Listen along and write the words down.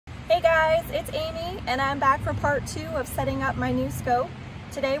Hey guys, it's Amy and I'm back for part 2 of setting up my new scope.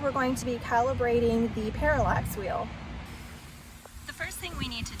 Today we're going to be calibrating the parallax wheel. The first thing we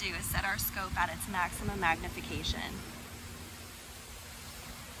need to do is set our scope at its maximum magnification.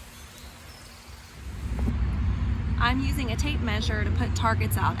 I'm using a tape measure to put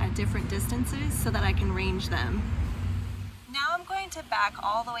targets out at different distances so that I can range them. Now I'm going to back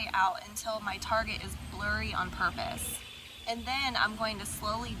all the way out until my target is blurry on purpose. And then I'm going to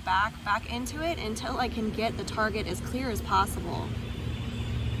slowly back into it until I can get the target as clear as possible.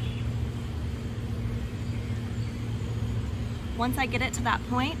 Once I get it to that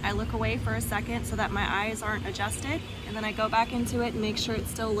point, I look away for a second so that my eyes aren't adjusted, and then I go back into it and make sure it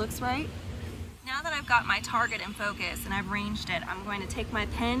still looks right. Now that I've got my target in focus and I've ranged it, I'm going to take my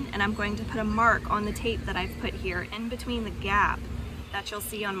pen and I'm going to put a mark on the tape that I've put here in between the gap that you'll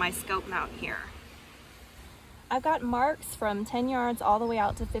see on my scope mount here. I've got marks from 10 yards all the way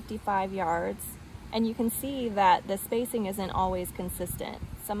out to 55 yards, and you can see that the spacing isn't always consistent.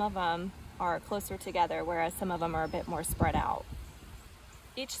 Some of them are closer together, whereas some of them are a bit more spread out.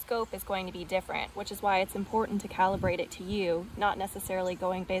 Each scope is going to be different, which is why it's important to calibrate it to you, not necessarily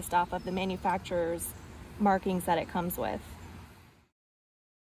going based off of the manufacturer's markings that it comes with.